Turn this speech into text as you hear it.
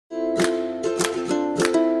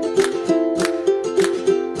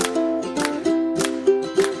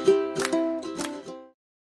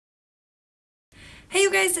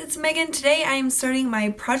guys, it's Megan. Today I am starting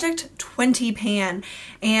my Project 20 pan,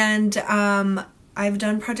 and I've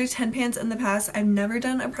done Project 10 pans in the past. I've never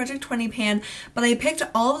done a Project 20 pan, but I picked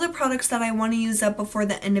all of the products that I want to use up before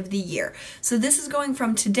the end of the year. So this is going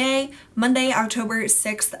from today, Monday, October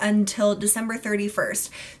 6th until December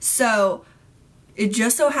 31st. So it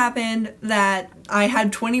just so happened that I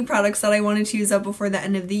had 20 products that I wanted to use up before the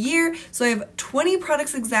end of the year. So I have 20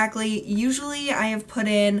 products exactly. Usually I have put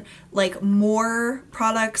in like more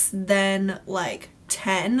products than like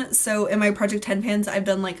 10. So in my Project 10 pans, I've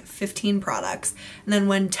done like 15 products. And then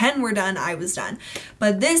when 10 were done, I was done.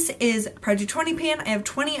 But this is Project 20 pan. I have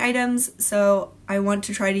 20 items, so I want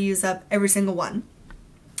to try to use up every single one.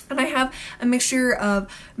 And I have a mixture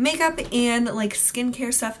of makeup and like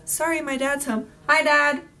skincare stuff. Sorry, my dad's home. Hi,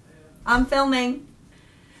 Dad. I'm filming.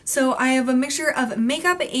 So I have a mixture of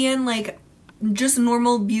makeup and like just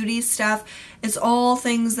normal beauty stuff. It's all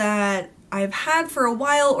things that I've had for a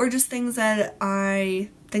while or just things that I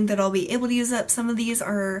think that I'll be able to use up. Some of these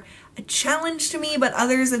are a challenge to me, but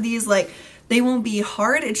others of these, like, they won't be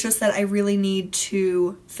hard. It's just that I really need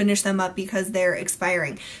to finish them up because they're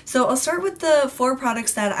expiring. So I'll start with the 4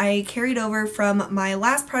 products that I carried over from my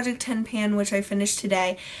last Project 10 pan, which I finished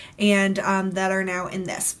today, and that are now in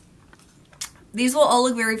this. These will all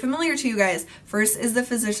look very familiar to you guys. First is the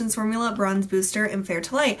Physicians Formula Bronze Booster in Fair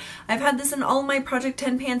to Light. I've had this in all of my Project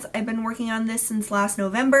 10 pans. I've been working on this since last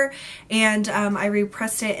November, and I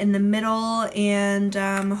repressed it in the middle, and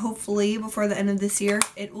hopefully before the end of this year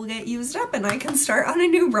it will get used up and I can start on a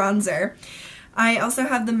new bronzer. I also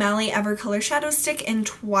have the Mally EverColor Shadow Stick in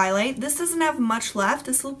Twilight. This doesn't have much left.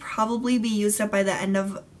 This will probably be used up by the end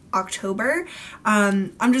of October.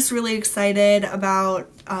 I'm just really excited about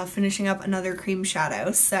finishing up another cream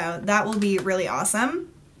shadow, so that will be really awesome.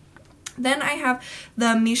 Then I have the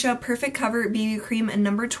Missha Perfect Cover BB Cream in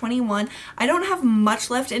number 21. I don't have much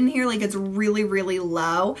left in here, like it's really, really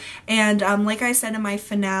low. And like I said in my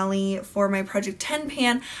finale for my Project 10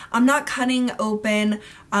 pan, I'm not cutting open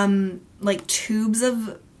like tubes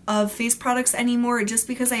of face products anymore, just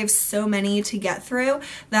because I have so many to get through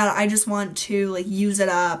that I just want to like use it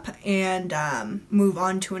up and move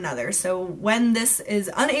on to another. So when this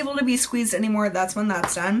is unable to be squeezed anymore, that's when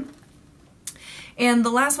that's done. And the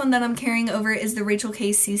last one that I'm carrying over is the Rachel K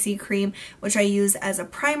CC cream, which I use as a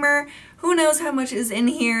primer. Who knows how much is in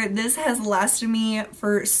here? This has lasted me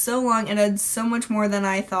for so long and had so much more than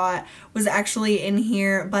I thought was actually in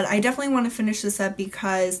here, but I definitely want to finish this up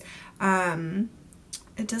because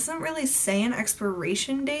it doesn't really say an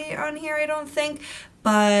expiration date on here, I don't think,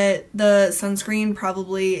 but the sunscreen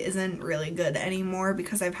probably isn't really good anymore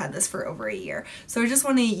because I've had this for over a year. So I just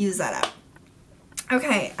want to use that up.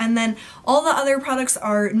 Okay, and then all the other products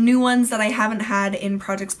are new ones that I haven't had in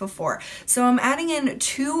projects before. So I'm adding in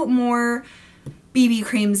 2 more BB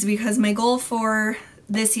creams because my goal for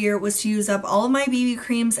this year was to use up all of my BB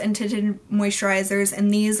creams and tinted moisturizers,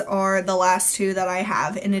 and these are the last 2 that I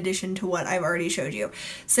have in addition to what I've already showed you.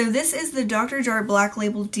 So this is the Dr. Jart Black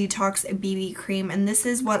Label Detox BB Cream, and this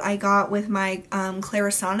is what I got with my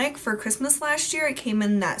Clarisonic for Christmas last year. It came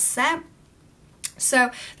in that set.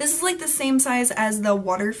 So this is like the same size as the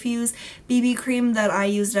Water Fuse BB cream that I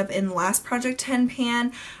used up in last Project 10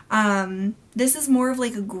 pan. This is more of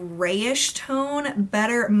like a grayish tone,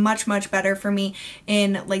 better, much better for me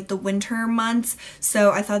in like the winter months.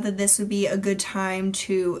 So I thought that this would be a good time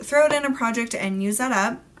to throw it in a project and use that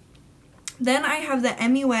up. Then I have the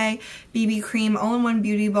MUA BB Cream All-in-One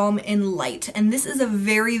Beauty Balm in Light, and this is a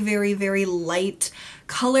very, very, very light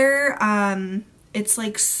color. It's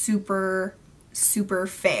like super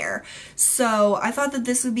fair. So I thought that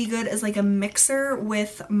this would be good as like a mixer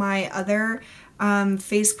with my other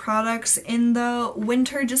face products in the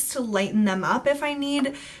winter, just to lighten them up if I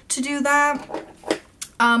need to do that.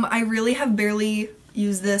 I really have barely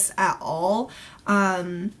used this at all.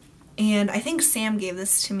 And I think Sam gave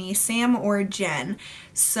this to me, Sam or Jen.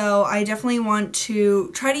 So I definitely want to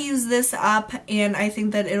try to use this up, and I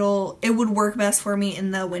think that it would work best for me in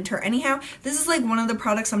the winter anyhow. This is like one of the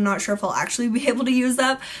products I'm not sure if I'll actually be able to use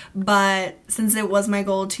up, but since it was my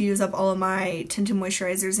goal to use up all of my tinted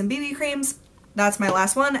moisturizers and BB creams, that's my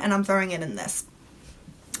last one, and I'm throwing it in this.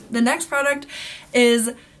 The next product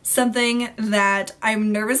is something that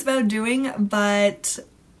I'm nervous about doing, but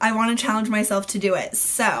I want to challenge myself to do it.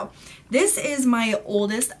 So this is my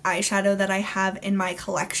oldest eyeshadow that I have in my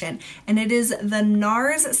collection, and it is the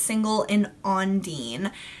NARS Single in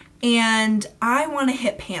Ondine, and I want to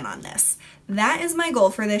hit pan on this. That is my goal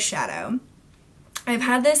for this shadow. I've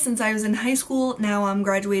had this since I was in high school. Now I'm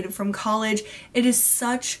graduated from college. It is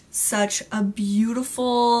such a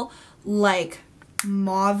beautiful, like,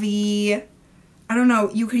 mauve-y, I don't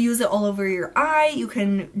know, you could use it all over your eye, you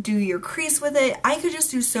can do your crease with it. I could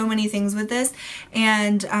just do so many things with this,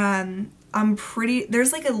 and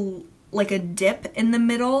there's like a dip in the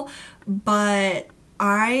middle, but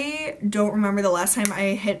I don't remember the last time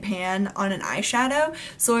I hit pan on an eyeshadow,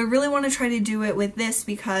 so I really want to try to do it with this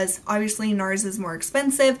because obviously NARS is more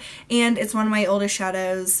expensive and it's one of my oldest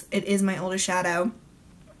shadows. It is my oldest shadow.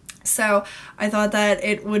 So I thought that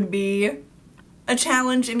it would be a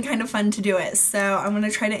challenge and kind of fun to do it. So I'm going to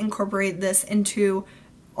try to incorporate this into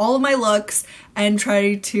all of my looks and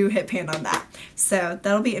try to hit pan on that. So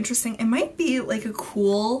that'll be interesting. It might be like a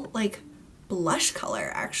cool like blush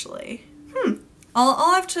color actually.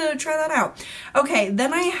 I'll have to try that out. Okay,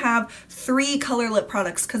 then I have 3 color lip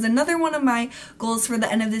products because another one of my goals for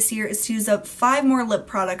the end of this year is to use up 5 more lip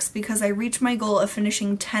products because I reached my goal of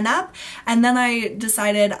finishing 10 up, and then I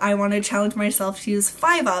decided I want to challenge myself to use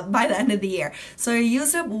 5 up by the end of the year. So I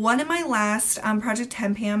used up 1 in my last Project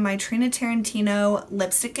 10 pan, my Trina Tarantino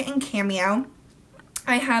lipstick in Cameo.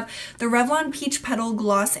 I have the Revlon Peach Petal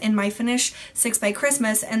Gloss in my Finish 6 by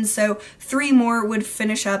Christmas, and so 3 more would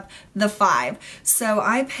finish up the 5. So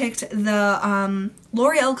I picked the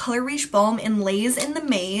L'Oreal Color Riche Balm in Laze in the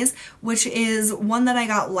Maze, which is one that I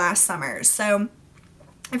got last summer. So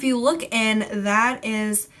if you look in, that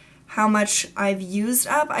is how much I've used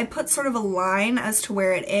up. I put sort of a line as to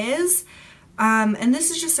where it is. And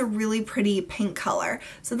this is just a really pretty pink color.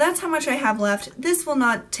 So that's how much I have left. This will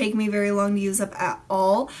not take me very long to use up at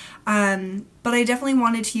all. But I definitely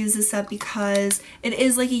wanted to use this up because it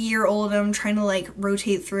is like a year old and I'm trying to like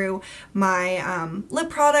rotate through my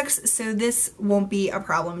lip products. So this won't be a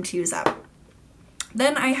problem to use up.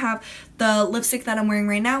 Then I have the lipstick that I'm wearing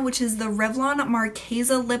right now, which is the Revlon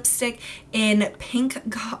Marchesa lipstick in Pink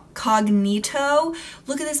Cognito.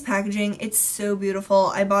 Look at this packaging. It's so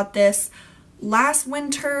beautiful. I bought this last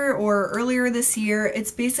winter or earlier this year.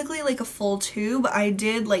 It's basically like a full tube. I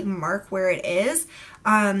did like mark where it is.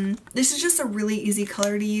 This is just a really easy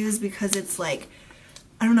color to use because it's like,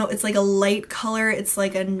 I don't know, it's like a light color. It's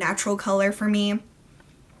like a natural color for me.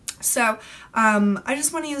 So I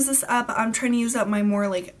just want to use this up. I'm trying to use up my more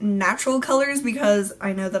like natural colors because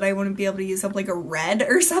I know that I wouldn't be able to use up like a red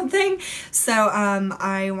or something. So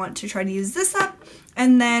I want to try to use this up.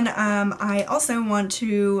 And then I also want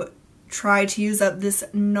to try to use up this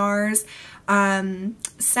NARS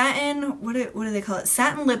satin, what do they call it?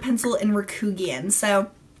 Satin lip pencil in Rakugian.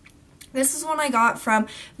 So this is one I got from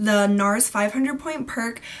the NARS 500 point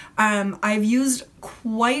perk. I've used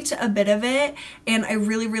quite a bit of it and I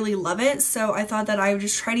really love it, so I thought that I would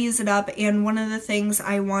just try to use it up. And one of the things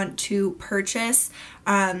I want to purchase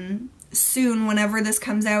soon, whenever this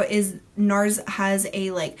comes out, is NARS has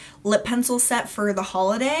a like lip pencil set for the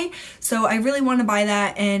holiday, so I really want to buy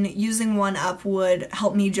that, and using one up would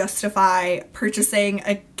help me justify purchasing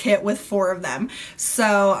a kit with 4 of them.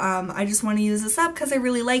 So I just want to use this up because I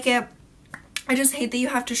really like it. I just hate that you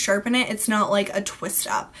have to sharpen it. It's not like a twist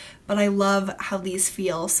up, but I love how these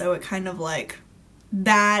feel, so it kind of like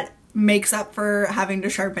that makes up for having to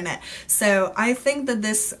sharpen it. So I think that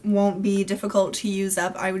this won't be difficult to use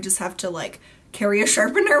up. I would just have to like carry a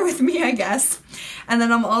sharpener with me, I guess. And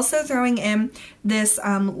then I'm also throwing in this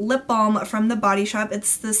lip balm from the Body Shop.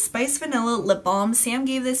 It's the Spice Vanilla Lip Balm. Sam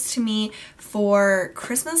gave this to me for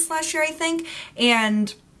Christmas last year, I think,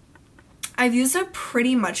 and I've used up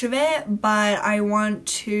pretty much of it, but I want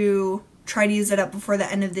to try to use it up before the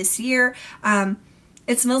end of this year.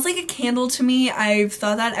 It smells like a candle to me. I've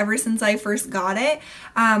thought that ever since I first got it.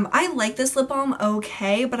 I like this lip balm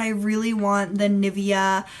okay, but I really want the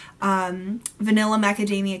Nivea Vanilla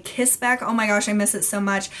Macadamia Kiss back. Oh my gosh, I miss it so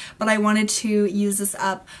much, but I wanted to use this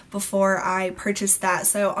up before I purchased that.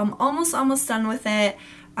 So I'm almost done with it.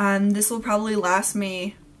 This will probably last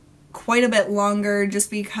me quite a bit longer just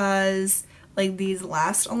because like these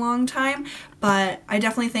last a long time, but I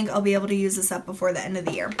definitely think I'll be able to use this up before the end of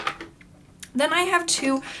the year. Then I have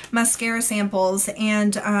 2 mascara samples,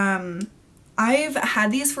 and I've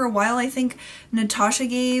had these for a while. I think Natasha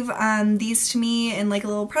gave these to me in like a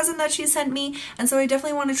little present that she sent me, and so I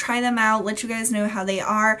definitely want to try them out, let you guys know how they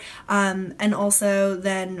are, and also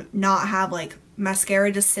then not have like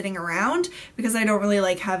mascara just sitting around because I don't really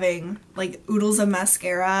like having like oodles of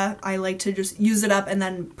mascara. I like to just use it up and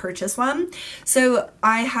then purchase one. So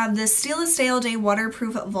I have this Stila Stay All Day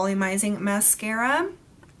Waterproof Volumizing Mascara,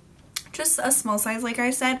 just a small size like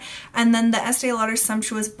I said, and then the Estee Lauder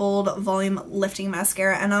Sumptuous Bold Volume Lifting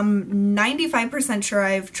Mascara, and I'm 95% sure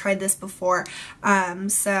I've tried this before,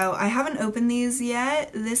 so I haven't opened these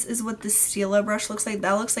yet. This is what the Stila brush looks like.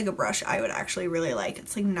 That looks like a brush I would actually really like.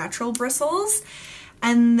 It's like natural bristles.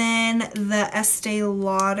 And then the Estee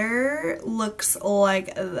Lauder looks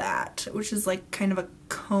like that, which is like kind of a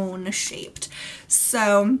cone shaped.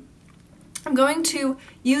 So I'm going to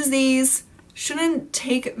use these. Shouldn't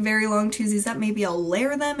take very long to use these up. Maybe I'll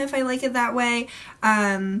layer them if I like it that way,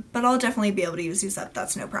 but I'll definitely be able to use these up.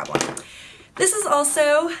 That's no problem. This is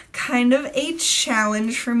also kind of a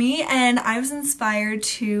challenge for me, and I was inspired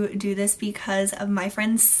to do this because of my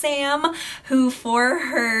friend Sam, who for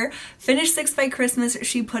her Finish 6 by Christmas,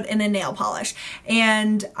 she put in a nail polish.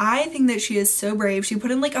 And I think that she is so brave. She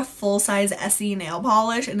put in like a full-size Essie nail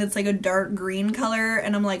polish, and it's like a dark green color,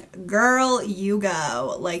 and I'm like, girl, you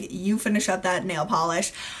go. Like, you finish up that nail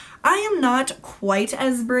polish. I am not quite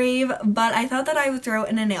as brave, but I thought that I would throw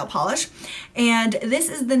in a nail polish. And this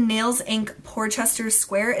is the Nails Inc. Porchester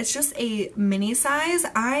Square. It's just a mini size.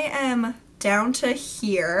 I am down to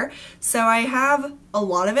here, so I have a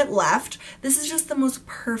lot of it left. This is just the most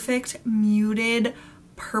perfect muted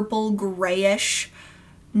purple grayish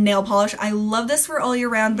nail polish. I love this for all year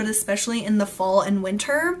round, but especially in the fall and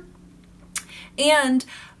winter. And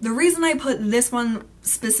the reason I put this one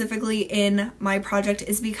specifically in my project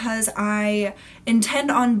is because I intend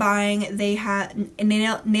on buying, they have,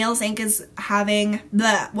 Nails Inc. is having,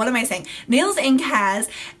 Nails Inc. has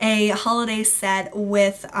a holiday set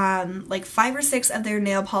with like 5 or 6 of their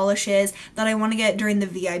nail polishes that I want to get during the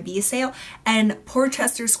VIB sale, and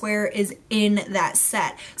Porchester Square is in that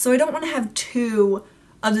set. So I don't want to have 2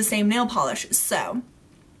 of the same nail polish, so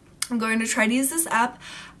I'm going to try to use this up.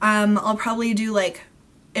 I'll probably do like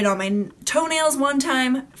it on my toenails one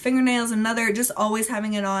time, fingernails another, just always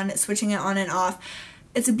having it on, switching it on and off.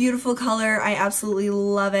 It's a beautiful color. I absolutely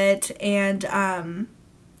love it, and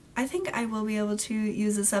I think I will be able to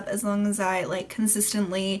use this up as long as I like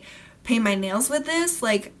consistently paint my nails with this,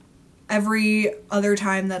 like every other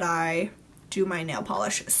time that I do my nail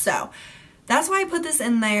polish. So that's why I put this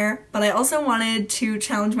in there, but I also wanted to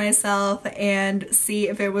challenge myself and see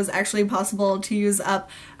if it was actually possible to use up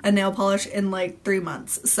a nail polish in like 3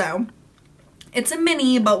 months. So it's a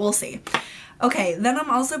mini, but we'll see. Okay, then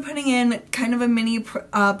I'm also putting in kind of a mini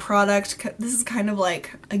product. This is kind of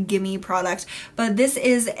like a gimme product, but this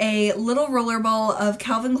is a little roller ball of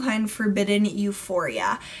Calvin Klein Forbidden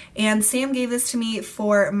Euphoria. And Sam gave this to me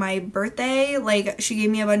for my birthday. Like, she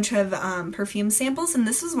gave me a bunch of perfume samples, and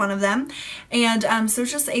this was one of them. And so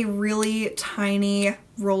it's just a really tiny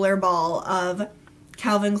roller ball of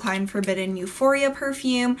Calvin Klein Forbidden Euphoria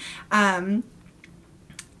perfume. I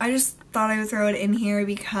just thought I would throw it in here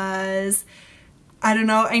because I don't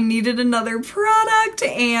know, I needed another product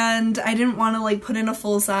and I didn't want to like put in a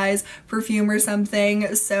full-size perfume or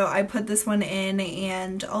something, so I put this one in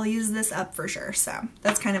and I'll use this up for sure, so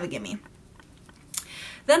that's kind of a gimme.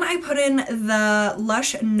 Then I put in the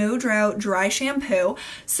Lush No Drought Dry Shampoo.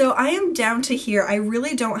 So I am down to here. I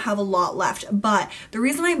really don't have a lot left, but the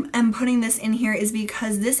reason I am putting this in here is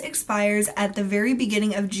because this expires at the very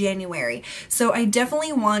beginning of January. So I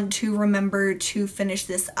definitely want to remember to finish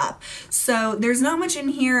this up. So there's not much in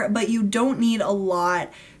here, but you don't need a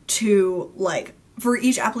lot to like, for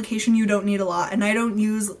each application you don't need a lot, and I don't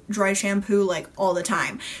use dry shampoo like all the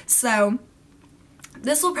time. So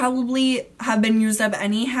this will probably have been used up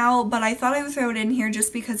anyhow, but I thought I would throw it in here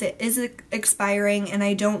just because it is expiring and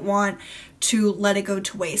I don't want to let it go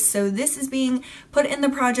to waste. So this is being put in the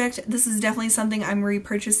project. This is definitely something I'm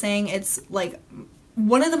repurchasing. It's like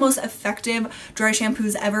one of the most effective dry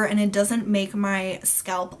shampoos ever, and it doesn't make my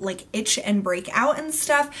scalp like itch and break out and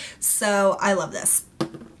stuff. So I love this.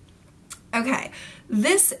 Okay,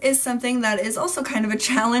 this is something that is also kind of a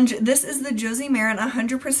challenge. This is the Josie Maran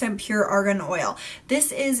 100% Pure Argan Oil.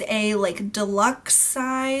 This is a like deluxe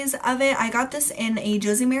size of it. I got this in a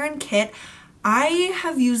Josie Maran kit. I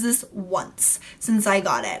have used this once since I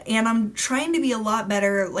got it, and I'm trying to be a lot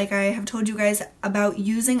better, like I have told you guys, about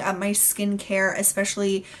using up my skincare,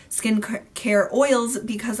 especially skincare oils,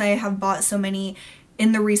 because I have bought so many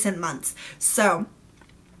in the recent months. So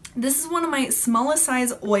this is one of my smallest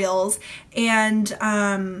size oils, and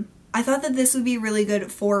I thought that this would be really good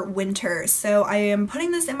for winter. So I am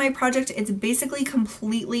putting this in my project. It's basically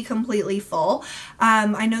completely full.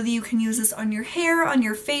 I know that you can use this on your hair, on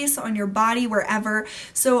your face, on your body, wherever.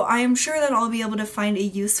 So I am sure that I'll be able to find a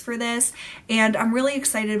use for this, and I'm really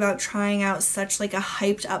excited about trying out such like a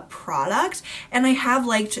hyped up product. And I have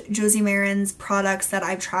liked Josie Maran's products that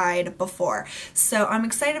I've tried before. So I'm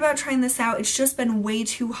excited about trying this out. It's just been way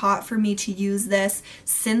too hot for me to use this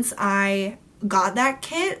since I got that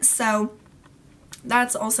kit, so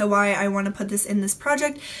That's also why I want to put this in this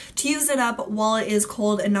project, to use it up while it is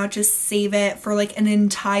cold and not just save it for like an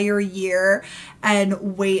entire year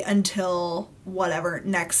and wait until whatever,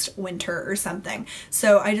 next winter or something.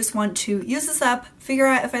 So I just want to use this up, figure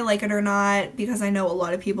out if I like it or not, because I know a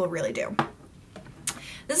lot of people really do.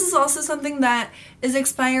 This is also something that is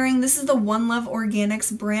expiring. This is the One Love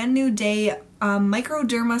Organics Brand New Day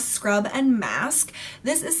Microderma Scrub and Mask.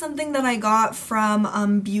 This is something that I got from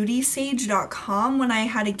beautysage.com when I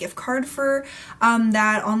had a gift card for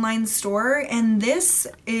that online store, and this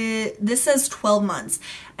says 12 months.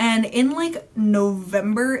 And in like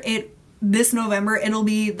November, this November, it'll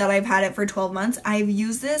be that I've had it for 12 months. I've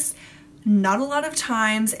used this not a lot of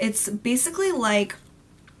times. It's basically like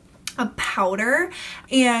a powder,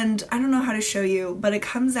 and I don't know how to show you, but it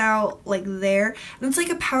comes out like there, and it's like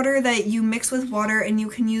a powder that you mix with water, and you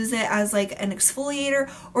can use it as like an exfoliator,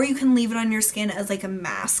 or you can leave it on your skin as like a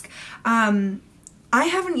mask. I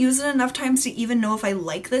haven't used it enough times to even know if I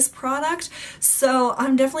like this product, so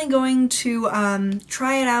I'm definitely going to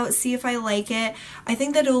try it out, see if I like it. I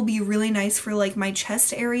think that it will be really nice for like my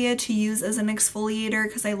chest area to use as an exfoliator,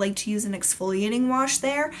 because I like to use an exfoliating wash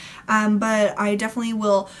there, but I definitely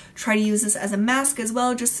will try to use this as a mask as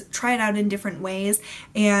well, just try it out in different ways.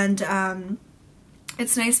 And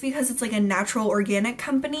it's nice because it's like a natural organic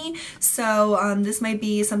company, so this might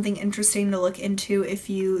be something interesting to look into if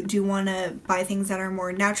you do want to buy things that are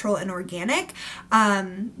more natural and organic.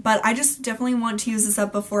 But I just definitely want to use this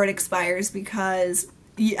up before it expires, because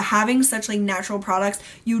having such like natural products,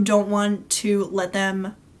 you don't want to let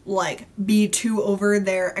them like be too over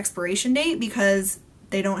their expiration date, because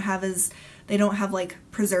they don't have like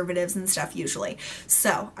preservatives and stuff usually.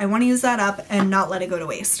 So I want to use that up and not let it go to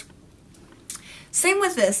waste. Same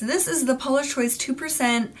with this. This is the Paula's Choice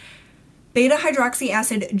 2% beta hydroxy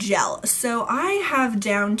acid gel. So I have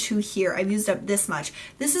down to here. I've used up this much.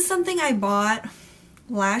 This is something I bought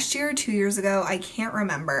last year or 2 years ago. I can't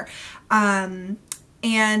remember.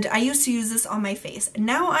 And I used to use this on my face.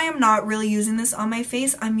 Now I am not really using this on my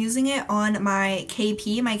face. I'm using it on my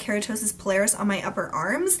KP, my keratosis pilaris, on my upper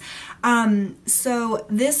arms. So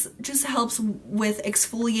this just helps with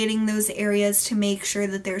exfoliating those areas to make sure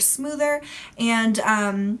that they're smoother. And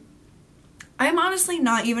I'm honestly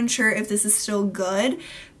not even sure if this is still good,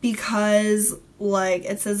 because like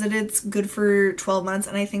it says that it's good for 12 months,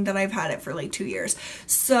 and I think that I've had it for like 2 years.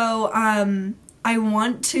 So I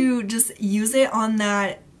want to just use it on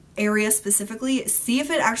that area specifically, see if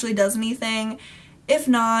it actually does anything. If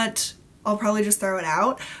not, I'll probably just throw it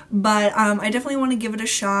out. But I definitely want to give it a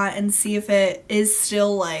shot and see if it is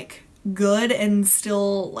still like good and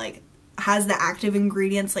still like has the active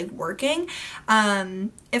ingredients like working.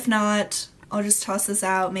 If not, I'll just toss this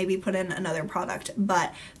out, maybe put in another product.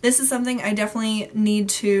 But this is something I definitely need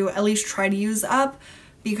to at least try to use up,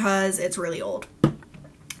 because it's really old.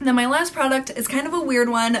 Then my last product is kind of a weird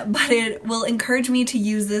one, but it will encourage me to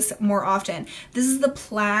use this more often. This is the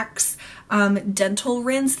Plax Dental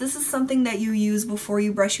Rinse. This is something that you use before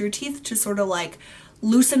you brush your teeth to sort of like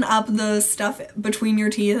loosen up the stuff between your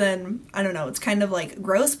teeth, and I don't know, it's kind of like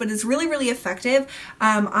gross, but it's really, really effective.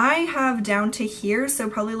 I have down to here, so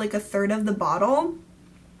probably like a third of the bottle.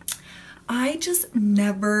 I just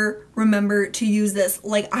never remember to use this.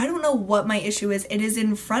 Like, I don't know what my issue is. It is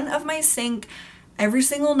in front of my sink every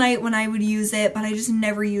single night when I would use it, but I just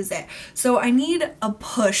never use it. So I need a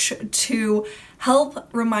push to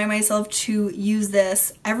help remind myself to use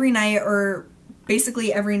this every night, or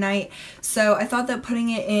basically every night. So I thought that putting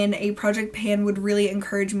it in a project pan would really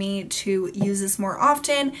encourage me to use this more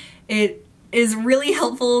often. It is really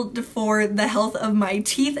helpful for the health of my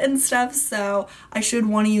teeth and stuff, so I should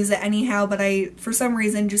want to use it anyhow, but I, for some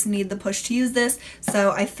reason, just need the push to use this,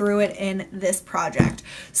 so I threw it in this project.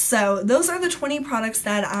 So those are the 20 products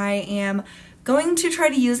that I am going to try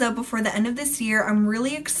to use up before the end of this year. I'm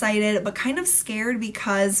really excited, but kind of scared,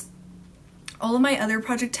 because all of my other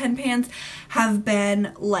Project 10 pans have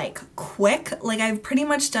been like quick. Like, I've pretty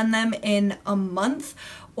much done them in a month,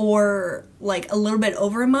 or like a little bit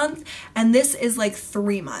over a month, and this is like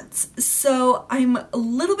 3 months. So I'm a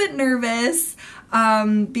little bit nervous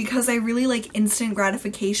because I really like instant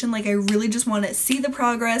gratification. Like, I really just want to see the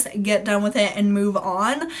progress, get done with it, and move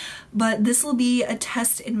on. But this will be a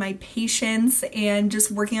test in my patience and just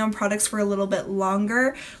working on products for a little bit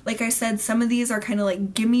longer. Like I said, some of these are kind of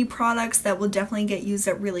like gimme products that will definitely get used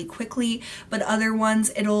up really quickly, but other ones,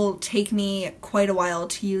 it'll take me quite a while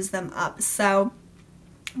to use them up. So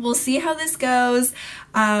we'll see how this goes.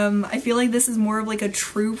 I feel like this is more of like a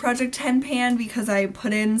true Project 10 pan because I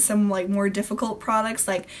put in some like more difficult products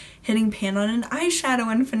like hitting pan on an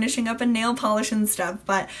eyeshadow and finishing up a nail polish and stuff,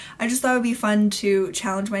 but I just thought it would be fun to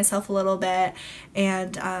challenge myself a little bit,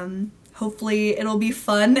 and hopefully it'll be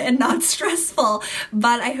fun and not stressful.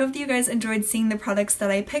 But I hope that you guys enjoyed seeing the products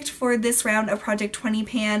that I picked for this round of Project 20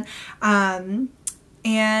 pan.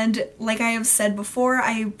 And like I have said before,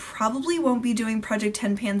 I probably won't be doing Project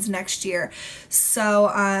 10 pans next year.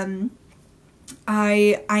 So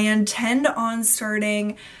I intend on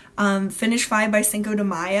starting Finish 5 by Cinco de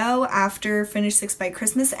Mayo after Finish 6 by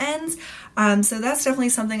Christmas ends. So that's definitely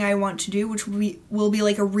something I want to do, which will be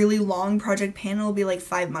like a really long project pan. It'll be like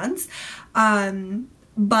 5 months.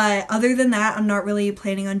 But other than that, I'm not really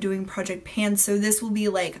planning on doing project pans, so this will be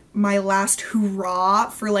like my last hurrah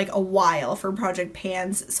for like a while for project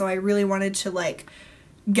pans. So I really wanted to like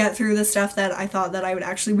get through the stuff that I thought that I would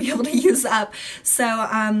actually be able to use up. So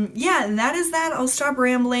yeah, that is that. I'll stop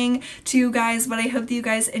rambling to you guys, but I hope that you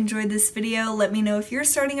guys enjoyed this video. Let me know if you're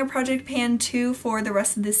starting a project pan too for the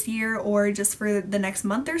rest of this year or just for the next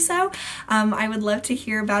month or so. I would love to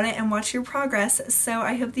hear about it and watch your progress. So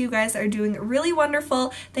I hope that you guys are doing really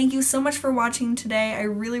wonderful. Thank you so much for watching today. I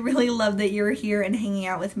really love that you're here and hanging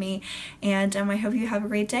out with me, and I hope you have a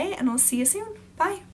great day, and I'll see you soon. Bye!